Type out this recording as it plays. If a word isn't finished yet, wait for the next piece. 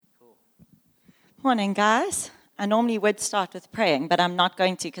Morning, guys. I normally would start with praying, but I'm not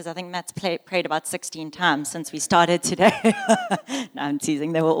going to because I think Matt's prayed about 16 times since we started today. No, I'm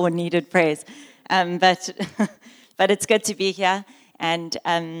teasing. They were all needed prayers. But it's good to be here. And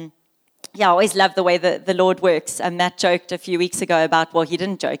I always love the way that the Lord works. Matt joked a few weeks ago about, well, he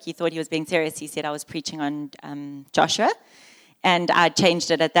didn't joke. He thought he was being serious. He said I was preaching on Joshua. And I changed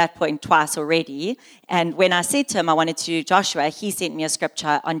it at that point twice already. And when I said to him I wanted to do Joshua, he sent me a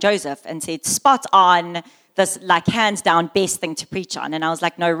scripture on Joseph and said, spot on, this like hands down best thing to preach on. And I was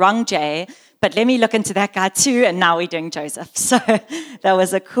like, no, wrong, Jay, but let me look into that guy too. And now we're doing Joseph. So that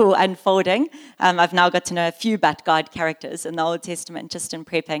was a cool unfolding. I've now got to know a few but God characters in the Old Testament just in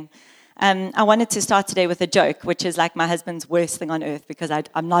prepping. I wanted to start today with a joke, which is like my husband's worst thing on earth because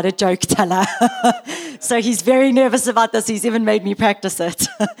I'm not a joke teller. So he's very nervous about this. He's even made me practice it.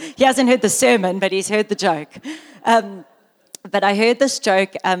 He hasn't heard the sermon, but he's heard the joke. But I heard this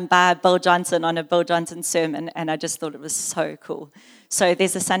joke by Bill Johnson on a Bill Johnson sermon, and I just thought it was so cool. So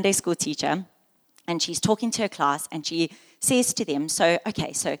there's a Sunday school teacher, and she's talking to her class, and she says to them,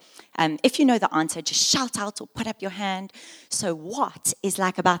 if you know the answer, just shout out or put up your hand. So what is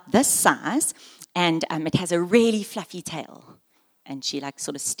like about this size, and it has a really fluffy tail? And she like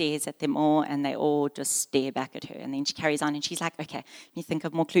sort of stares at them all, and they all just stare back at her. And then she carries on, and she's like, okay, you think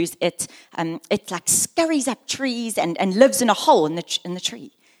of more clues. It like scurries up trees and lives in a hole in the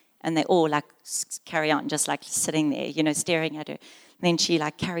tree. And they all like carry on, just like sitting there, staring at her. Then she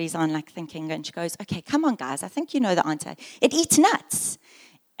like carries on like thinking, and she goes, okay, come on, guys, I think you know the answer. It eats nuts.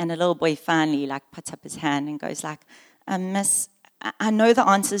 And a little boy finally like puts up his hand and goes like, Miss, I know the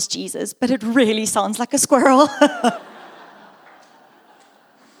answer's Jesus, but it really sounds like a squirrel.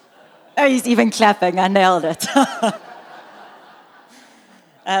 Oh, he's even clapping. I nailed it.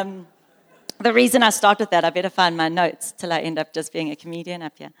 The reason I start with that, I better find my notes till I end up just being a comedian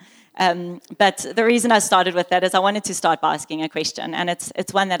up here. But the reason I started with that is I wanted to start by asking a question, and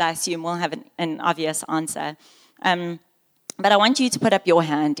it's one that I assume will have an obvious answer. But I want you to put up your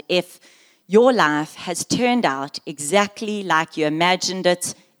hand if your life has turned out exactly like you imagined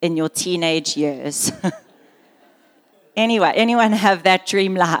it in your teenage years. Anyone have that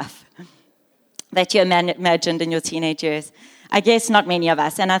dream life that you imagined in your teenage years? I guess not many of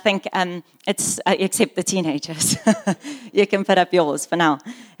us, and I think it's except the teenagers. You can put up yours for now,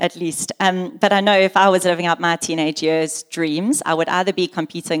 at least. But I know if I was living out my teenage years' dreams, I would either be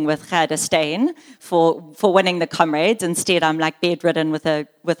competing with Gerda Steyn for winning the comrades. Instead, I'm like bedridden with a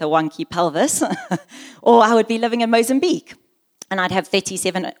wonky pelvis, or I would be living in Mozambique. And I'd have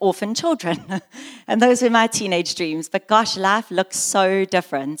 37 orphan children. And those were my teenage dreams. But gosh, life looks so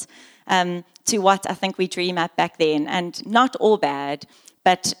different to what I think we dream up back then. And not all bad,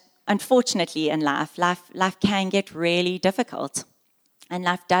 but unfortunately in life can get really difficult. And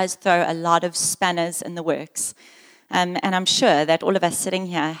life does throw a lot of spanners in the works. And I'm sure that all of us sitting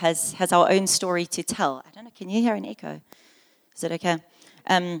here has our own story to tell. I don't know, can you hear an echo? Is it okay?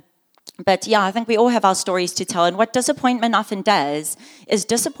 But yeah, I think we all have our stories to tell. And what disappointment often does is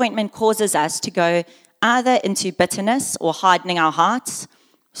disappointment causes us to go either into bitterness or hardening our hearts.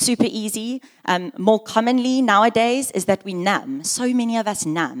 Super easy. More commonly nowadays is that we numb. So many of us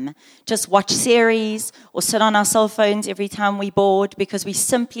numb. Just watch series or sit on our cell phones every time we're bored because we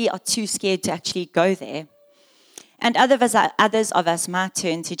simply are too scared to actually go there. And others of us might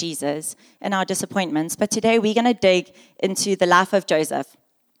turn to Jesus in our disappointments. But today we're going to dig into the life of Joseph.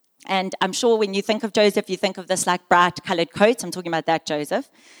 And I'm sure when you think of Joseph, you think of this like bright colored coat. I'm talking about that Joseph,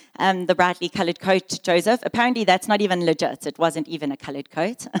 the brightly colored coat Joseph. Apparently that's not even legit. It wasn't even a colored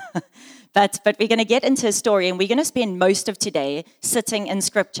coat. But we're going to get into his story, and we're going to spend most of today sitting in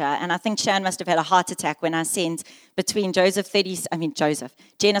Scripture. And I think Shan must have had a heart attack when I sent between Genesis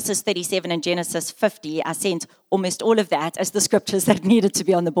 37 and Genesis 50. I sent almost all of that as the scriptures that needed to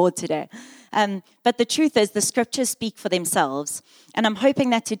be on the board today. But the truth is, the scriptures speak for themselves. And I'm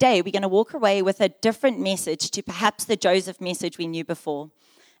hoping that today we're going to walk away with a different message to perhaps the Joseph message we knew before.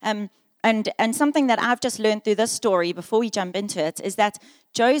 And something that I've just learned through this story before we jump into it is that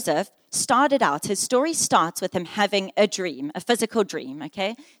Joseph started out, his story starts with him having a dream, a physical dream,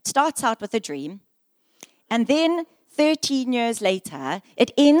 okay? It starts out with a dream. And then 13 years later,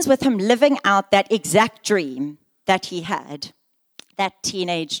 it ends with him living out that exact dream that he had, that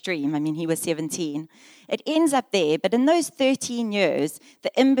teenage dream. I mean, he was 17. It ends up there, but in those 13 years,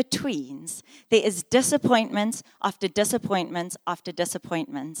 the in-betweens, there is disappointment after disappointment after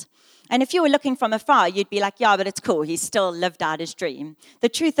disappointment. And if you were looking from afar, you'd be like, yeah, but it's cool. He still lived out his dream. The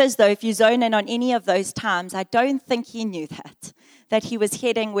truth is, though, if you zone in on any of those times, I don't think he knew that that he was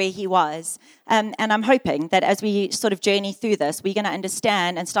heading where he was. And I'm hoping that as we sort of journey through this, we're going to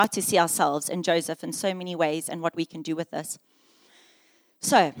understand and start to see ourselves in Joseph in so many ways and what we can do with this.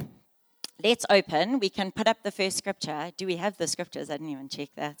 So let's open. We can put up the first scripture. Do we have the scriptures? I didn't even check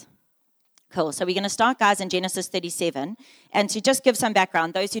that. Cool. So we're going to start, guys, in Genesis 37. And to just give some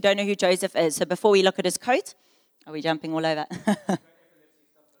background, those who don't know who Joseph is, so before we look at his coat, are we jumping all over?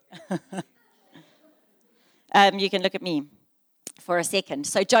 You can look at me for a second.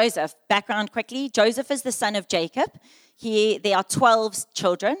 So Joseph, background quickly. Joseph is the son of Jacob. There are 12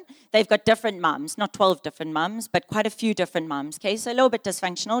 children. They've got different mums, not 12 different mums, but quite a few different mums. Okay, so a little bit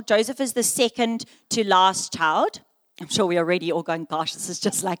dysfunctional. Joseph is the second to last child. I'm sure we're already all going, gosh, this is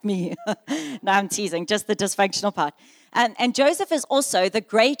just like me. No, I'm teasing, just the dysfunctional part. And Joseph is also the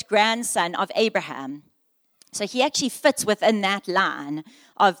great-grandson of Abraham. So he actually fits within that line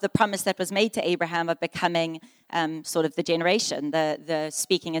of the promise that was made to Abraham of becoming sort of the generation, the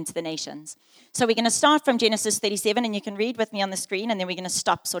speaking into the nations. So we're going to start from Genesis 37, and you can read with me on the screen, and then we're going to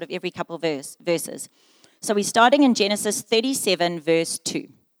stop sort of every couple of verses. So we're starting in Genesis 37, verse 2.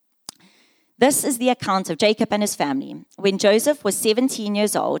 This is the account of Jacob and his family. When Joseph was 17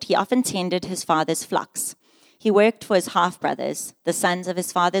 years old, he often tended his father's flocks. He worked for his half-brothers, the sons of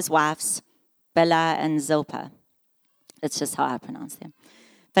his father's wives, Bilhah and Zilpah. That's just how I pronounce them.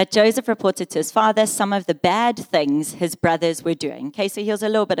 But Joseph reported to his father some of the bad things his brothers were doing. Okay, so he was a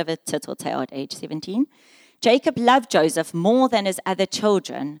little bit of a tattletale at age 17. Jacob loved Joseph more than his other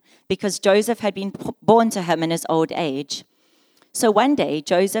children because Joseph had been born to him in his old age. So one day,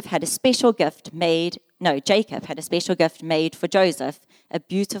 Jacob had a special gift made for Joseph, a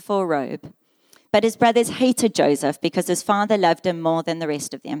beautiful robe. But his brothers hated Joseph because his father loved him more than the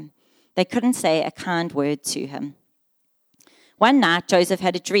rest of them. They couldn't say a kind word to him. One night, Joseph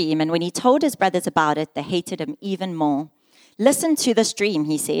had a dream, and when he told his brothers about it, they hated him even more. Listen to this dream,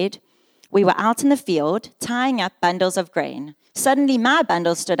 he said. We were out in the field, tying up bundles of grain. Suddenly my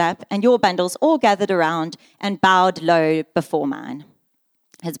bundle stood up, and your bundles all gathered around and bowed low before mine.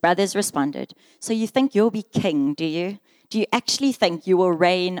 His brothers responded, so you think you'll be king, do you? Do you actually think you will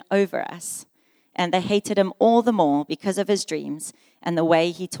reign over us? And they hated him all the more because of his dreams and the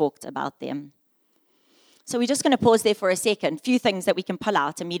way he talked about them. So we're just going to pause there for a second. Few things that we can pull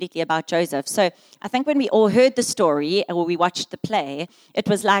out immediately about Joseph. So I think when we all heard the story, or we watched the play, it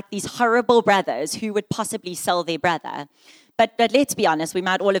was like these horrible brothers who would possibly sell their brother. But let's be honest, we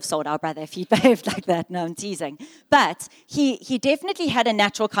might all have sold our brother if he'd behaved like that. No, I'm teasing. But he definitely had a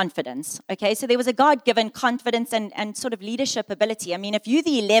natural confidence, okay? So there was a God-given confidence and sort of leadership ability. I mean, if you're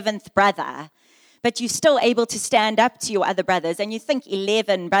the 11th brother, but you're still able to stand up to your other brothers, and you think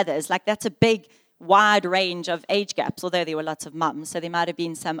 11 brothers, like that's a big, wide range of age gaps, although there were lots of mums, so there might have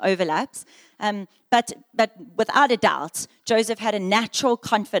been some overlaps. But without a doubt, Joseph had a natural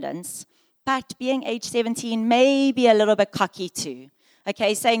confidence, but being age 17, maybe a little bit cocky too.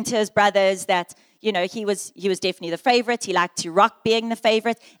 Okay, saying to his brothers that, you know, he was definitely the favorite. He liked to rock being the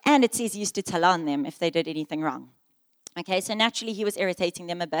favorite, and it says he used to tell on them if they did anything wrong. Okay, so naturally he was irritating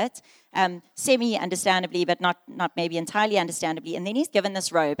them a bit, semi-understandably, but not maybe entirely understandably. And then he's given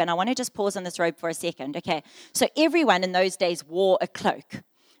this robe, and I want to just pause on this robe for a second. Okay, so everyone in those days wore a cloak.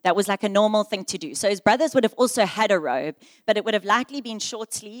 That was like a normal thing to do. So his brothers would have also had a robe, but it would have likely been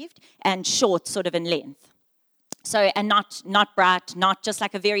short-sleeved and short sort of in length. So, and not bright, not just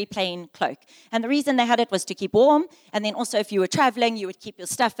like a very plain cloak. And the reason they had it was to keep warm. And then also if you were traveling, you would keep your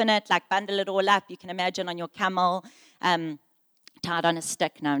stuff in it, like bundle it all up. You can imagine on your camel, tied on a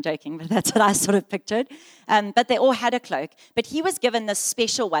stick. No, I'm joking, but that's what I sort of pictured. But they all had a cloak. But he was given this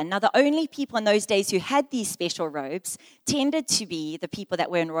special one. Now, the only people in those days who had these special robes tended to be the people that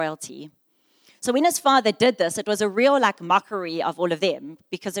were in royalty. So when his father did this, it was a real like mockery of all of them,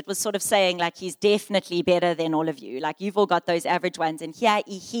 because it was sort of saying like he's definitely better than all of you. Like you've all got those average ones, and here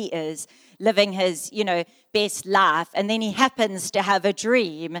he is living his, best life, and then he happens to have a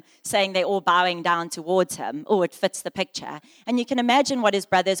dream saying they're all bowing down towards him. Oh, it fits the picture. And you can imagine what his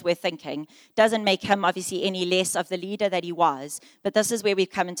brothers were thinking. Doesn't make him obviously any less of the leader that he was, but this is where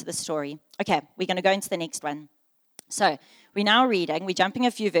we've come into the story. Okay, we're going to go into the next one. So we're now reading, we're jumping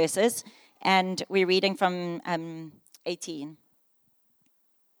a few verses, and we're reading from 18.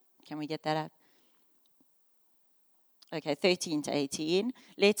 Can we get that up? Okay, 13 to 18.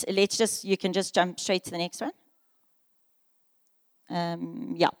 Let's just, you can just jump straight to the next one.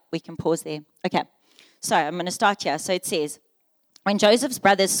 Yeah, we can pause there. Okay, so I'm going to start here. So it says, when Joseph's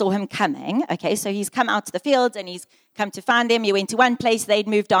brothers saw him coming, okay, so he's come out to the fields and he's come to find them. He went to one place, they'd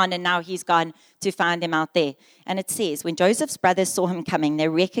moved on, and now he's gone to find them out there. And it says, when Joseph's brothers saw him coming, they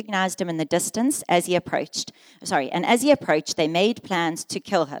recognized him in the distance as he approached. And as he approached, they made plans to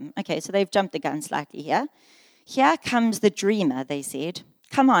kill him. Okay, so they've jumped the gun slightly here. Here comes the dreamer, they said.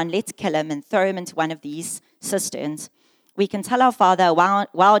 Come on, let's kill him and throw him into one of these cisterns. We can tell our father a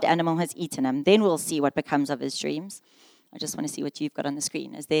wild animal has eaten him. Then we'll see what becomes of his dreams. I just want to see what you've got on the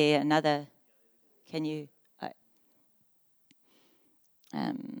screen. Is there another? Can you?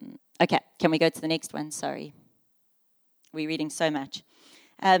 Okay, can we go to the next one? Sorry. We're reading so much.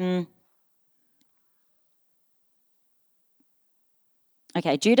 Okay,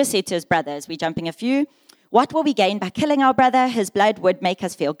 Judah said to his brothers, we're jumping a few. What will we gain by killing our brother? His blood would make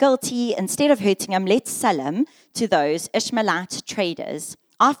us feel guilty. Instead of hurting him, let's sell him to those Ishmaelite traders.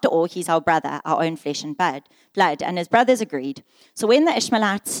 After all, he's our brother, our own flesh and blood. And his brothers agreed. So when the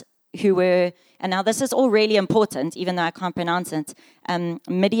Ishmaelites who were, and now this is all really important, even though I can't pronounce it,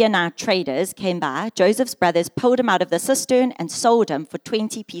 Midianite traders came by, Joseph's brothers pulled him out of the cistern and sold him for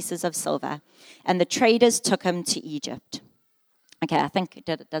 20 pieces of silver. And the traders took him to Egypt. Okay, I think,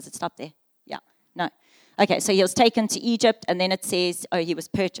 does it stop there? Yeah, no. Okay, so he was taken to Egypt, and then it says, he was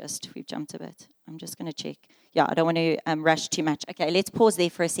purchased. We've jumped a bit. I'm just going to check. Yeah, I don't want to rush too much. Okay, let's pause there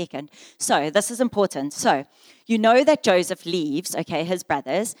for a second. So this is important. So you know that Joseph leaves, okay, his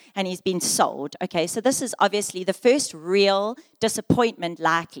brothers, and he's been sold. Okay, so this is obviously the first real disappointment,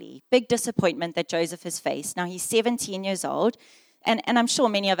 likely, big disappointment that Joseph has faced. Now, he's 17 years old, and I'm sure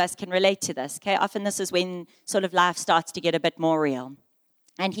many of us can relate to this, okay? Often this is when sort of life starts to get a bit more real.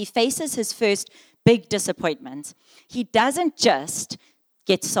 And he faces his first big disappointment. He doesn't just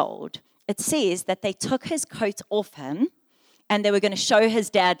get sold. It says that they took his coat off him, and they were going to show his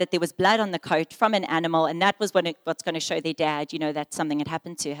dad that there was blood on the coat from an animal, and that was what's going to show their dad, that something had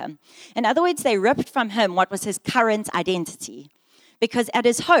happened to him. In other words, they ripped from him what was his current identity. Because at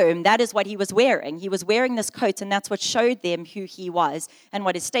his home, that is what he was wearing. He was wearing this coat, and that's what showed them who he was and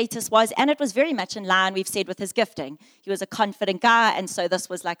what his status was. And it was very much in line, we've said, with his gifting. He was a confident guy, and so this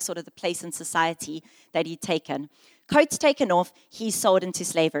was like sort of the place in society that he'd taken. Coat's taken off, he's sold into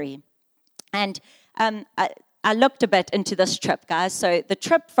slavery. And I looked a bit into this trip, guys. So the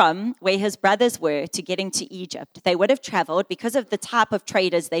trip from where his brothers were to getting to Egypt, they would have traveled, because of the type of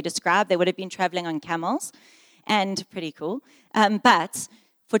traders they described, they would have been traveling on camels. And pretty cool. But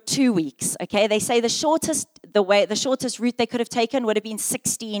for 2 weeks, okay? They say the shortest route they could have taken would have been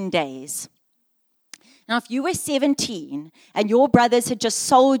 16 days. Now, if you were 17 and your brothers had just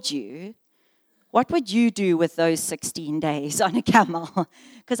sold you, what would you do with those 16 days on a camel?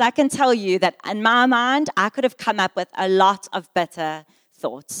 Because I can tell you that in my mind, I could have come up with a lot of bitter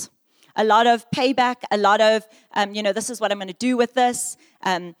thoughts. A lot of payback, a lot of, this is what I'm going to do with this.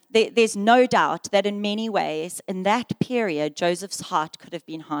 There's no doubt that in many ways, in that period, Joseph's heart could have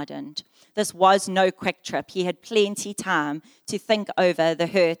been hardened. This was no quick trip. He had plenty time to think over the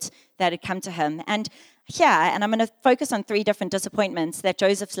hurt that had come to him. And I'm going to focus on 3 different disappointments that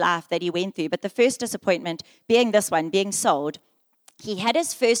Joseph's life that he went through. But the first disappointment being this one, being sold. He had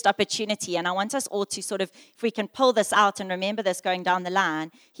his first opportunity, and I want us all to sort of, if we can pull this out and remember this going down the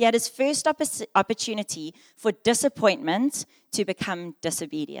line, he had his first opportunity for disappointment to become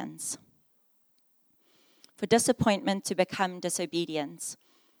disobedience. For disappointment to become disobedience.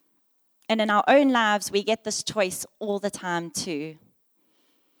 And in our own lives, we get this choice all the time too.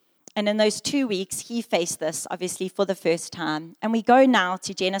 And in those 2 weeks, he faced this, obviously, for the first time. And we go now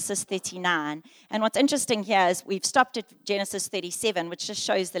to Genesis 39. And what's interesting here is we've stopped at Genesis 37, which just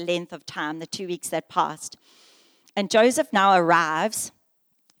shows the length of time, the 2 weeks that passed. And Joseph now arrives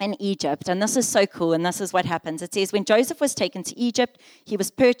in Egypt. And this is so cool, and this is what happens. It says, when Joseph was taken to Egypt, he was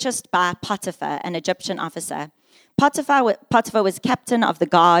purchased by Potiphar, an Egyptian officer. Potiphar was captain of the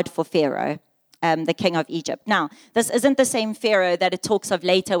guard for Pharaoh. The king of Egypt. Now, this isn't the same Pharaoh that it talks of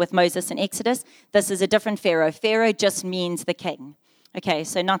later with Moses in Exodus. This is a different Pharaoh. Pharaoh just means the king. Okay,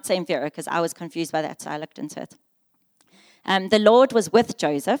 so not same Pharaoh, because I was confused by that, so I looked into it. The Lord was with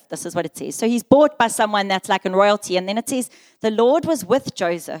Joseph. This is what it says. So he's bought by someone that's like in royalty, and then it says, the Lord was with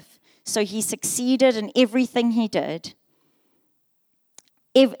Joseph, so he succeeded in everything he did.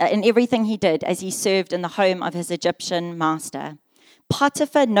 In everything he did as he served in the home of his Egyptian master.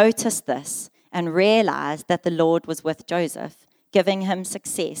 Potiphar noticed this and realized that the Lord was with Joseph, giving him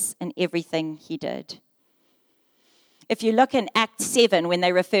success in everything he did. If you look in Acts 7, when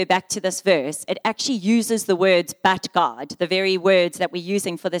they refer back to this verse, it actually uses the words, but God, the very words that we're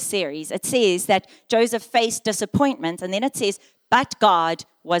using for this series. It says that Joseph faced disappointment, and then it says, but God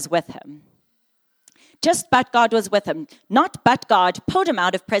was with him. Just but God was with him. Not but God pulled him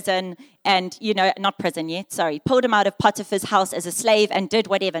out of prison and, not prison yet, pulled him out of Potiphar's house as a slave and did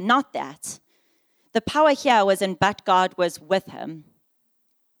whatever. Not that. The power here was in but God was with him.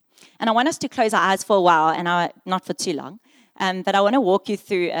 And I want us to close our eyes for a while, and not for too long, but I want to walk you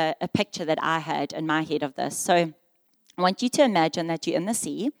through a picture that I had in my head of this. So I want you to imagine that you're in the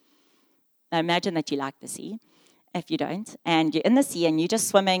sea. Imagine that you like the sea, if you don't. And you're in the sea and you're just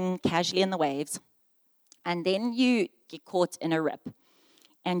swimming casually in the waves. And then you get caught in a rip,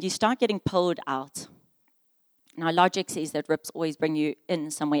 and you start getting pulled out. Now, logic says that rips always bring you in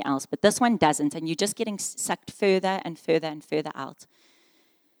somewhere else, but this one doesn't, and you're just getting sucked further and further and further out.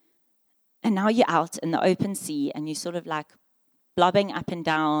 And now you're out in the open sea, and you're sort of like blobbing up and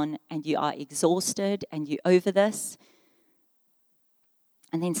down, and you are exhausted, and you're over this.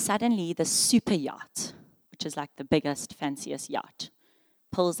 And then suddenly the super yacht, which is like the biggest, fanciest yacht,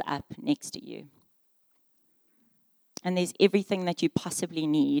 pulls up next to you. And there's everything that you possibly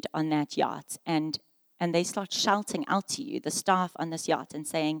need on that yacht. And they start shouting out to you, the staff on this yacht, and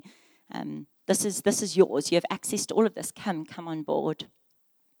saying, this is yours. You have access to all of this. Come on board.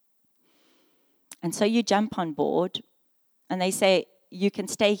 And so you jump on board, and they say, you can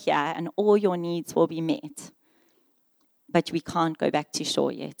stay here, and all your needs will be met. But we can't go back to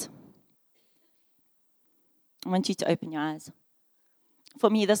shore yet. I want you to open your eyes.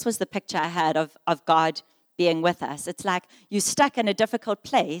 For me, this was the picture I had of God being with us. It's like you're stuck in a difficult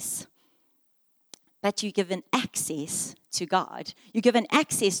place, but you're given access to God. You're given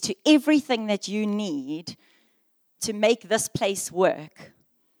access to everything that you need to make this place work.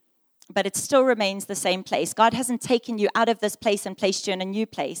 But it still remains the same place. God hasn't taken you out of this place and placed you in a new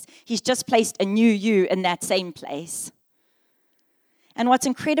place. He's just placed a new you in that same place. And what's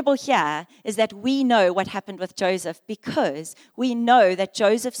incredible here is that we know what happened with Joseph, because we know that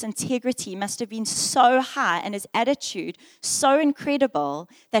Joseph's integrity must have been so high and his attitude so incredible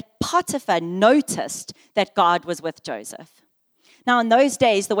that Potiphar noticed that God was with Joseph. Now, in those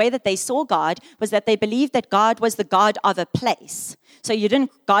days, the way that they saw God was that they believed that God was the God of a place. So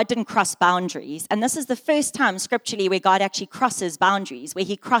God didn't cross boundaries. And this is the first time scripturally where God actually crosses boundaries, where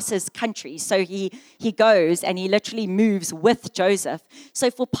he crosses countries. So he goes and he literally moves with Joseph. So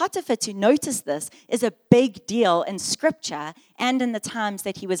for Potiphar to notice this is a big deal in scripture and in the times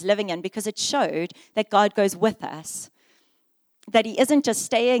that he was living in, because it showed that God goes with us. That he isn't just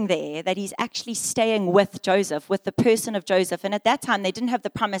staying there, that he's actually staying with Joseph, with the person of Joseph. And at that time, they didn't have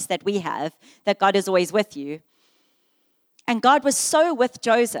the promise that we have, that God is always with you. And God was so with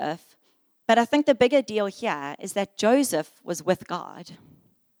Joseph, but I think the bigger deal here is that Joseph was with God.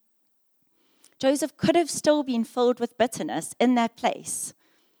 Joseph could have still been filled with bitterness in that place.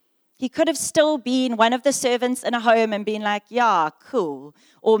 He could have still been one of the servants in a home and been like, yeah, cool.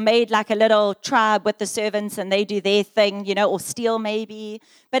 Or made like a little tribe with the servants and they do their thing, or steal maybe.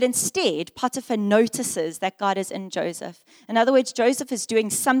 But instead, Potiphar notices that God is in Joseph. In other words, Joseph is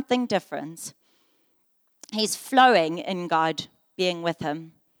doing something different. He's flowing in God being with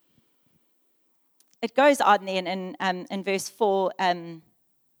him. It goes on then in verse 4,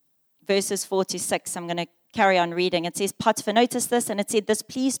 verses 4 to 6. I'm going to carry on reading. It says, Potiphar noticed this, and it said, this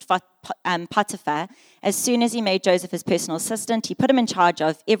pleased Potiphar. As soon as he made Joseph his personal assistant, he put him in charge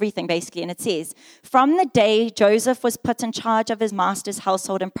of everything, basically. And it says, from the day Joseph was put in charge of his master's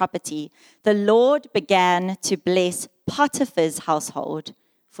household and property, the Lord began to bless Potiphar's household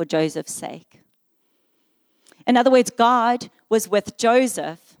for Joseph's sake. In other words, God was with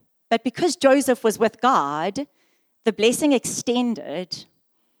Joseph, but because Joseph was with God, the blessing extended.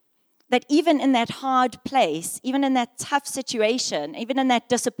 That even in that hard place, even in that tough situation, even in that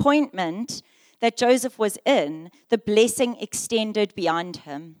disappointment that Joseph was in, the blessing extended beyond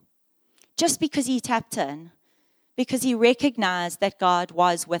him. Just because he tapped in, because he recognized that God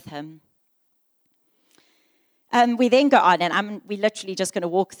was with him. We then go on, and we're literally just going to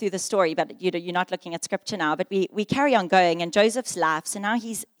walk through the story, but you're not looking at scripture now, but we carry on going in Joseph's life. So now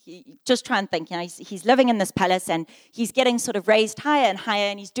just try and think, he's living in this palace and he's getting sort of raised higher and higher,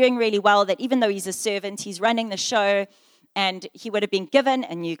 and he's doing really well, that even though he's a servant, he's running the show, and he would have been given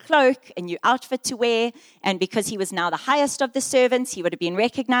a new cloak, a new outfit to wear, and because he was now the highest of the servants, he would have been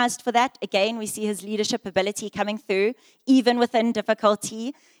recognized for that. Again, we see his leadership ability coming through, even within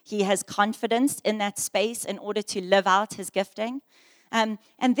difficulty. He has confidence in that space in order to live out his gifting. And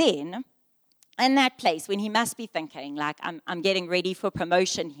then, in that place, when he must be thinking, like, I'm getting ready for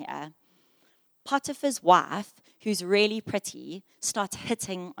promotion here, Potiphar's wife, who's really pretty, starts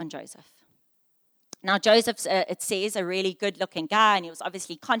hitting on Joseph. Now, Joseph's, it says, a really good-looking guy, and he was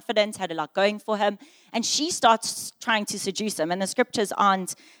obviously confident, had a lot going for him. And she starts trying to seduce him. And the scriptures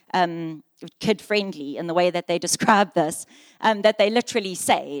aren't kid-friendly in the way that they describe this, that they literally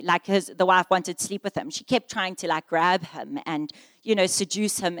say, like the wife wanted to sleep with him. She kept trying to, like, grab him and,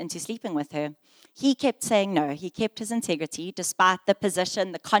 seduce him into sleeping with her. He kept saying no. He kept his integrity, despite the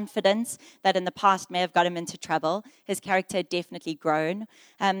position, the confidence that in the past may have got him into trouble. His character had definitely grown.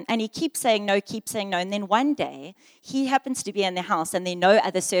 And he keeps saying no, keeps saying no. And then one day, he happens to be in the house, and there are no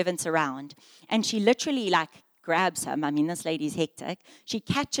other servants around. And she literally, like, grabs him. I mean, this lady's hectic. She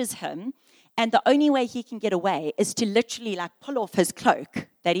catches him, and the only way he can get away is to literally, like, pull off his cloak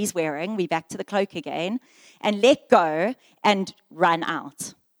that he's wearing. We're back to the cloak again. And let go and run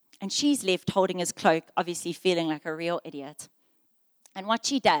out. And she's left holding his cloak, obviously feeling like a real idiot. And what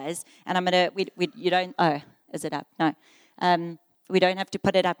she does, and I'm going to, is it up? No. We don't have to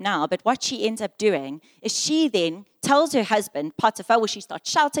put it up now. But what she ends up doing is she then tells her husband, Potiphar, well, she starts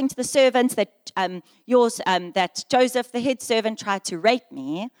shouting to the servants that that Joseph, the head servant, tried to rape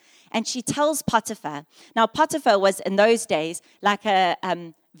me. And she tells Potiphar. Now, Potiphar was in those days like a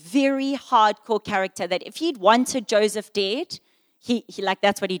very hardcore character that if he'd wanted Joseph dead, he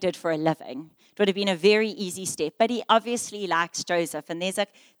that's what he did for a living. It would have been a very easy step, but he obviously likes Joseph, and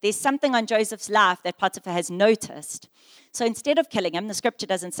there's something on Joseph's life that Potiphar has noticed. So instead of killing him, the scripture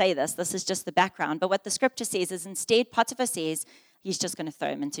doesn't say this is just the background, but what the scripture says is instead Potiphar says he's just going to throw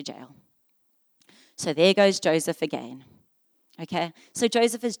him into jail. So there goes Joseph again. Okay, so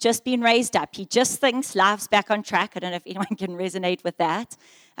Joseph has just been raised up. He just thinks life's back on track. I don't know if anyone can resonate with that.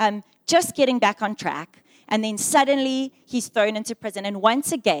 Just getting back on track. And then suddenly he's thrown into prison. And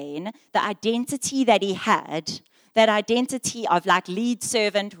once again, the identity that he had, that identity of like lead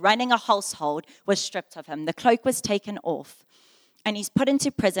servant running a household, was stripped of him. The cloak was taken off. And he's put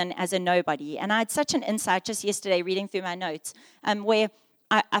into prison as a nobody. And I had such an insight just yesterday reading through my notes where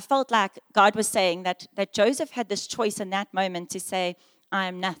I felt like God was saying that Joseph had this choice in that moment to say,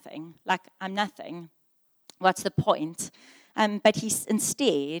 I'm nothing. Like, I'm nothing. What's the point? But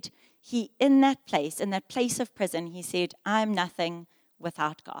in that place of prison, he said, I'm nothing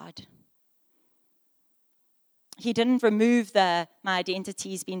without God. He didn't remove my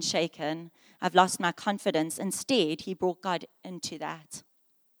identity's been shaken. I've lost my confidence. Instead, he brought God into that.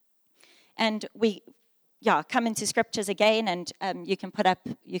 And we come into scriptures again, and you can put up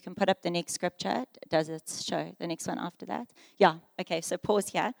the next scripture. Does it show the next one after that? Yeah. Okay. So pause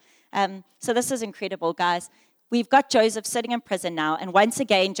here. So this is incredible, guys. We've got Joseph sitting in prison now, and once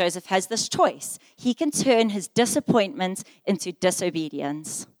again, Joseph has this choice. He can turn his disappointment into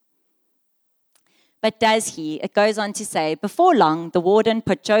disobedience. But does he? It goes on to say, before long, the warden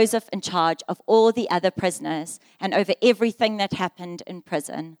put Joseph in charge of all the other prisoners and over everything that happened in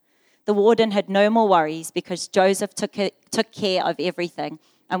prison. The warden had no more worries because Joseph took care of everything.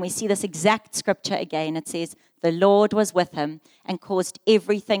 And we see this exact scripture again. It says, the Lord was with him and caused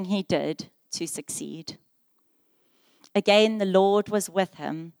everything he did to succeed. Again, the Lord was with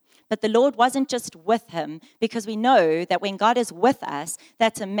him. But the Lord wasn't just with him, because we know that when God is with us,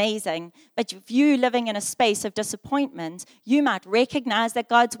 that's amazing. But if you're living in a space of disappointment, you might recognize that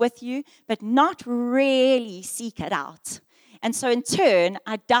God's with you, but not really seek it out. And so in turn,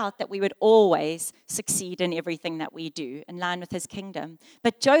 I doubt that we would always succeed in everything that we do in line with his kingdom.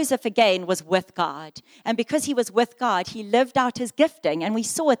 But Joseph, again, was with God. And because he was with God, he lived out his gifting. And we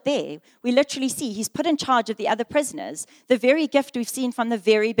saw it there. We literally see he's put in charge of the other prisoners. The very gift we've seen from the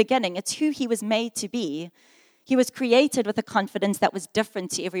very beginning. It's who he was made to be. He was created with a confidence that was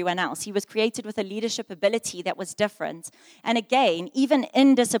different to everyone else. He was created with a leadership ability that was different. And again, even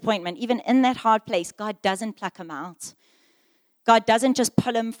in disappointment, even in that hard place, God doesn't pluck him out. God doesn't just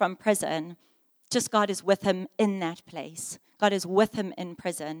pull him from prison, just God is with him in that place. God is with him in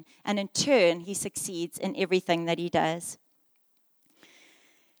prison, and in turn, he succeeds in everything that he does.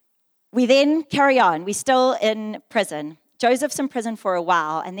 We then carry on. We're still in prison. Joseph's in prison for a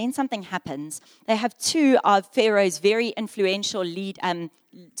while, and then something happens. They have two of Pharaoh's very influential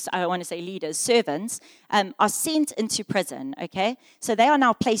servants, are sent into prison, okay? So they are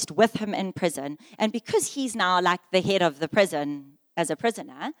now placed with him in prison. And because he's now like the head of the prison as a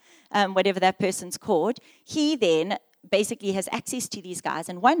prisoner, whatever that person's called, he then basically has access to these guys.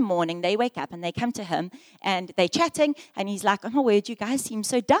 And one morning they wake up and they come to him and they're chatting, and he's like, oh my word, you guys seem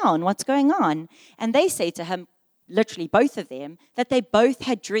so down. What's going on? And they say to him, literally both of them, that they both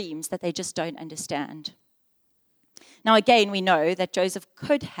had dreams that they just don't understand. Now, again, we know that Joseph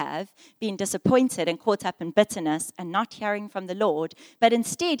could have been disappointed and caught up in bitterness and not hearing from the Lord, but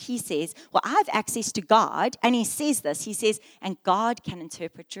instead he says, well, I have access to God, and he says this, he says, and God can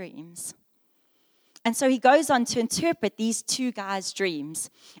interpret dreams. And so he goes on to interpret these two guys' dreams.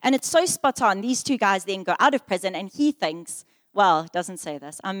 And it's so spot on. These two guys then go out of prison, and he thinks, well, it doesn't say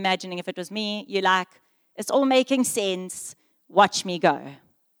this. I'm imagining if it was me, you're like, it's all making sense. Watch me go.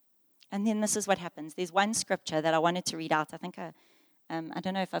 And then this is what happens. There's one scripture that I wanted to read out. I think I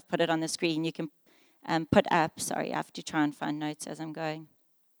don't know if I've put it on the screen. You can put up. Sorry, I have to try and find notes as I'm going.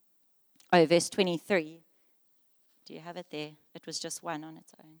 Oh, verse 23. Do you have it there? It was just one on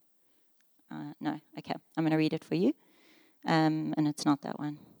its own. No. Okay, I'm going to read it for you. And it's not that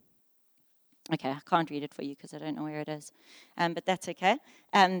one. Okay, I can't read it for you because I don't know where it is. But that's okay.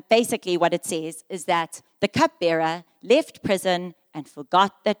 Basically, what it says is that the cupbearer left prison and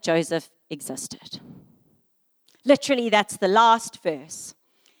forgot that Joseph existed. Literally, that's the last verse.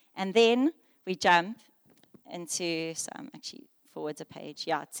 And then we jump into some, actually, forwards a page.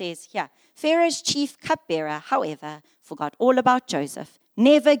 Yeah, it says here, Pharaoh's chief cupbearer, however, forgot all about Joseph,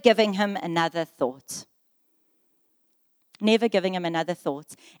 never giving him another thought. Never giving him another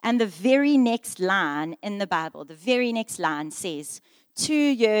thought. And the very next line in the Bible, the very next line says, 2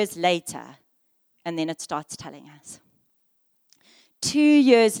 years later, and then it starts telling us. 2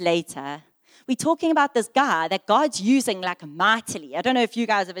 years later, we're talking about this guy that God's using like mightily. I don't know if you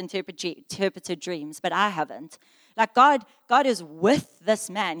guys have interpreted dreams, but I haven't. Like God is with this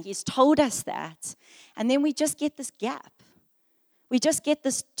man. He's told us that. And then we just get this gap. We just get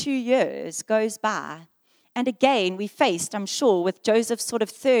this 2 years goes by. And again, we faced, I'm sure, with Joseph's sort of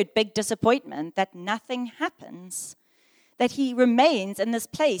third big disappointment that nothing happens, that he remains in this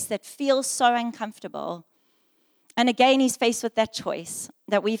place that feels so uncomfortable. And again, he's faced with that choice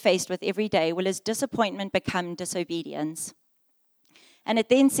that we faced with every day. Will his disappointment become disobedience? And it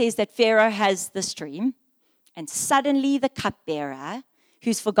then says that Pharaoh has this dream, and suddenly the cupbearer,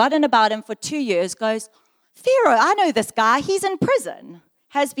 who's forgotten about him for 2 years, goes, Pharaoh, I know this guy, he's in prison.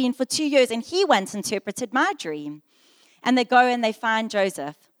 Has been for 2 years, and he once interpreted my dream. And they go and they find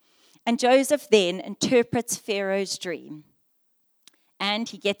Joseph. And Joseph then interprets Pharaoh's dream. And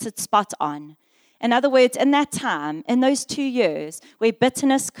he gets it spot on. In other words, in that time, in those 2 years, where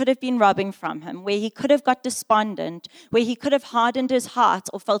bitterness could have been robbing from him, where he could have got despondent, where he could have hardened his heart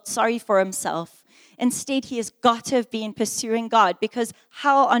or felt sorry for himself, instead he has got to have been pursuing God, because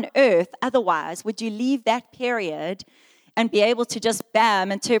how on earth otherwise would you leave that period and be able to just,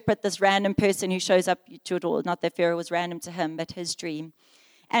 bam, interpret this random person who shows up to your door? Not that Pharaoh was random to him, but his dream.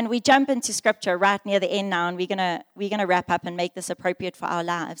 And we jump into scripture right near the end now, and we're gonna wrap up and make this appropriate for our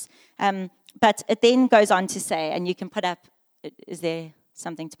lives. But it then goes on to say, and you can put up, is there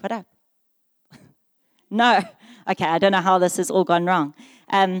something to put up? No. Okay, I don't know how this has all gone wrong.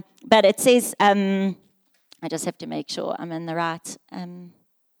 But it says, I just have to make sure I'm in the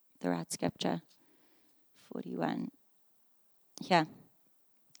right scripture. 41. Yeah.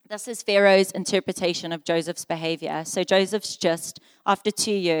 This is Pharaoh's interpretation of Joseph's behavior. So Joseph's just, after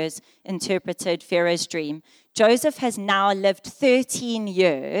 2 years, interpreted Pharaoh's dream. Joseph has now lived 13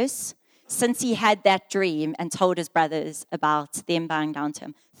 years since he had that dream and told his brothers about them bowing down to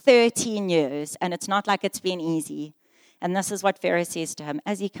him. 13 years, and it's not like it's been easy. And this is what Pharaoh says to him.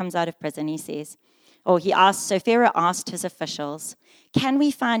 As he comes out of prison, he says, so Pharaoh asked his officials, can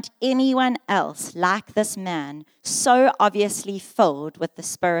we find anyone else like this man, so obviously filled with the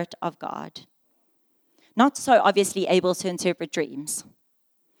Spirit of God? Not so obviously able to interpret dreams.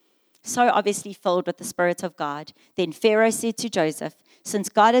 So obviously filled with the Spirit of God. Then Pharaoh said to Joseph, since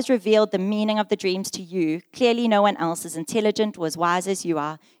God has revealed the meaning of the dreams to you, clearly no one else is intelligent or as wise as you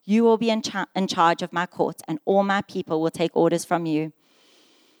are. You will be in charge of my court, and all my people will take orders from you.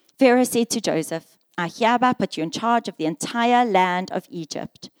 Pharaoh said to Joseph, I hereby put you in charge of the entire land of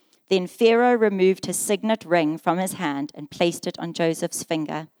Egypt. Then Pharaoh removed his signet ring from his hand and placed it on Joseph's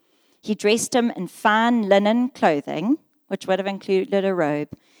finger. He dressed him in fine linen clothing, which would have included a robe,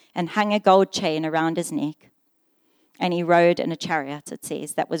 and hung a gold chain around his neck. And he rode in a chariot, it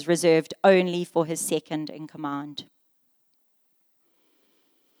says, that was reserved only for his second in command.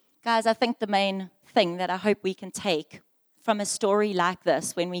 Guys, I think the main thing that I hope we can take from a story like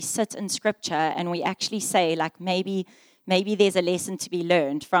this, when we sit in Scripture and we actually say, like, maybe there's a lesson to be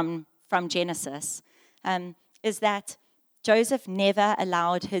learned from Genesis, is that Joseph never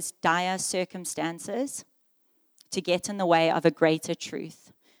allowed his dire circumstances to get in the way of a greater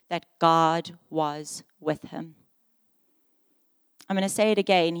truth, that God was with him. I'm going to say it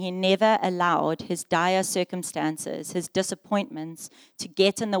again. He never allowed his dire circumstances, his disappointments, to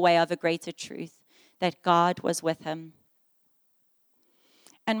get in the way of a greater truth, that God was with him.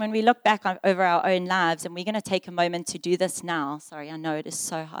 And when we look back over our own lives, and we're going to take a moment to do this now. Sorry, I know it is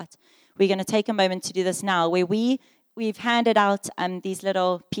so hot. We're going to take a moment to do this now, where we we've handed out these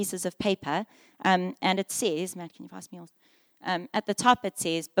little pieces of paper, and it says, Matt, can you pass me yours? At the top it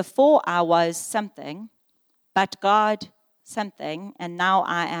says, before I was something, but God something, and now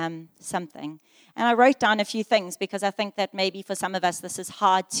I am something. And I wrote down a few things because I think that maybe for some of us this is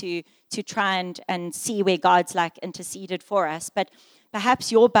hard to try and see where God's like interceded for us. But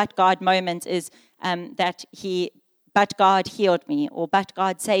perhaps your but God moment is but God healed me, or but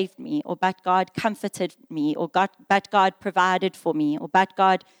God saved me, or but God comforted me, or but God provided for me, or but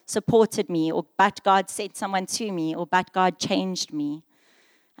God supported me, or but God sent someone to me, or but God changed me.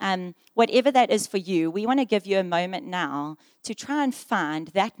 Whatever that is for you, we want to give you a moment now to try and find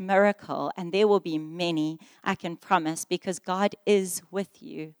that miracle, and there will be many, I can promise, because God is with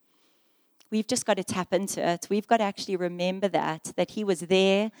you. We've just got to tap into it. We've got to actually remember that He was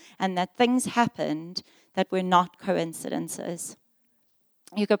there and that things happened that were not coincidences.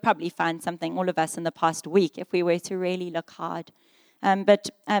 You could probably find something, all of us, in the past week if we were to really look hard. But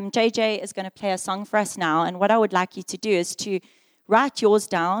JJ is going to play a song for us now, and what I would like you to do is to write yours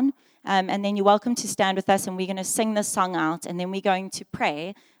down, and then you're welcome to stand with us, and we're going to sing this song out, and then we're going to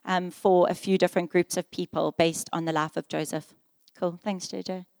pray for a few different groups of people based on the life of Joseph. Cool. Thanks,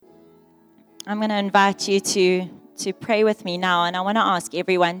 JJ. I'm going to invite you to pray with me now, and I want to ask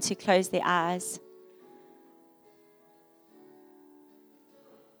everyone to close their eyes.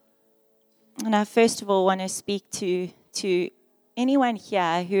 And I first of all want to speak to anyone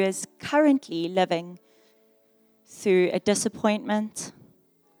here who is currently living through a disappointment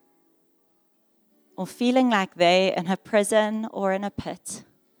or feeling like they're in a prison or in a pit.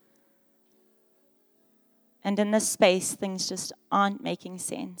 And in this space, things just aren't making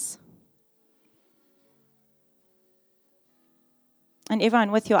sense. And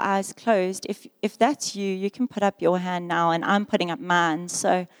everyone with your eyes closed, if that's you, you can put up your hand now, and I'm putting up mine.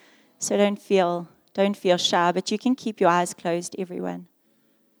 So don't feel shy, but you can keep your eyes closed, everyone.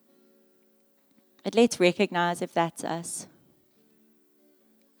 But let's recognize if that's us.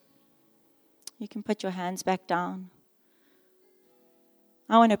 You can put your hands back down.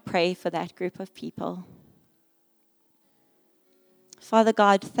 I want to pray for that group of people. Father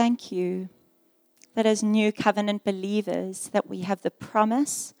God, thank you that as new covenant believers, that we have the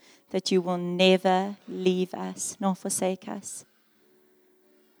promise that you will never leave us nor forsake us.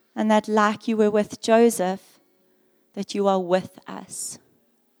 And that like you were with Joseph, that you are with us.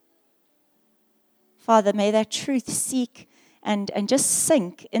 Father, may that truth seek and just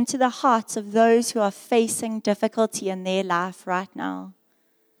sink into the hearts of those who are facing difficulty in their life right now.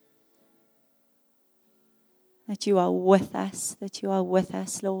 That you are with us,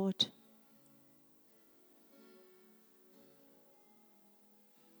 Lord.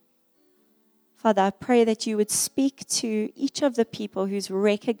 Father, I pray that you would speak to each of the people who's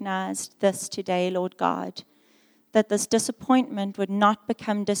recognized this today, Lord God, that this disappointment would not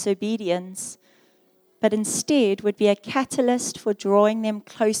become disobedience, but instead would be a catalyst for drawing them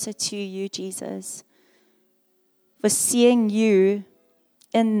closer to you, Jesus, for seeing you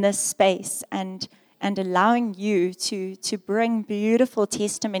in this space and allowing you to bring beautiful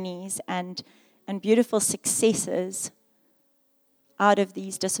testimonies and beautiful successes out of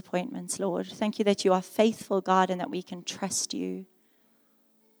these disappointments, Lord. Thank you that you are faithful, God, and that we can trust you.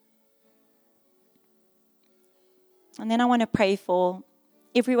 And then I want to pray for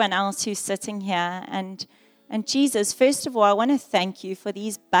everyone else who's sitting here. And Jesus, first of all, I want to thank you for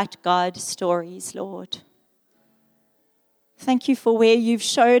these but God stories, Lord. Thank you for where you've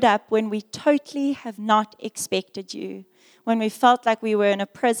showed up when we totally have not expected you, when we felt like we were in a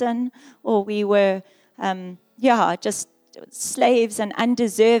prison or we were, just slaves and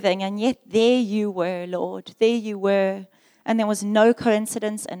undeserving, and yet there you were, Lord. There you were, and there was no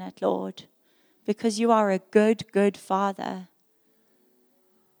coincidence in it, Lord, because you are a good, good Father.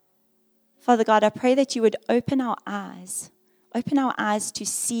 Father God, I pray that you would open our eyes to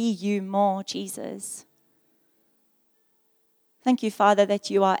see you more, Jesus. Thank you, Father, that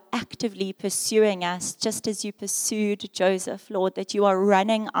you are actively pursuing us just as you pursued Joseph, Lord, that you are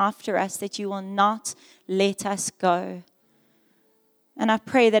running after us, that you will not let us go. And I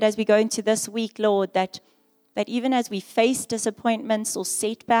pray that as we go into this week, Lord, that even as we face disappointments or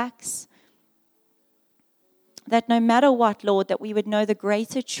setbacks, that no matter what, Lord, that we would know the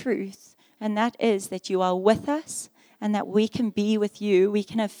greater truth, and that is that you are with us and that we can be with you, we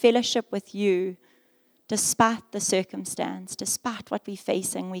can have fellowship with you despite the circumstance, despite what we're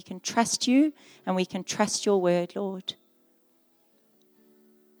facing. We can trust you and we can trust your word, Lord.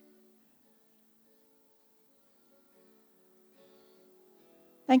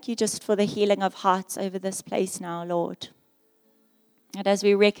 Thank you just for the healing of hearts over this place now, Lord. And as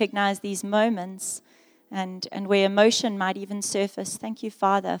we recognize these moments and where emotion might even surface. Thank you,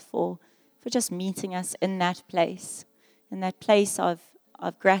 Father, for just meeting us in that place of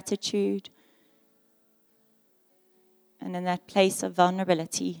gratitude, and in that place of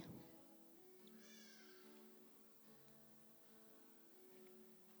vulnerability.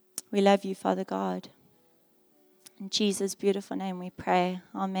 We love you, Father God. In Jesus' beautiful name we pray.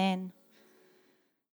 Amen.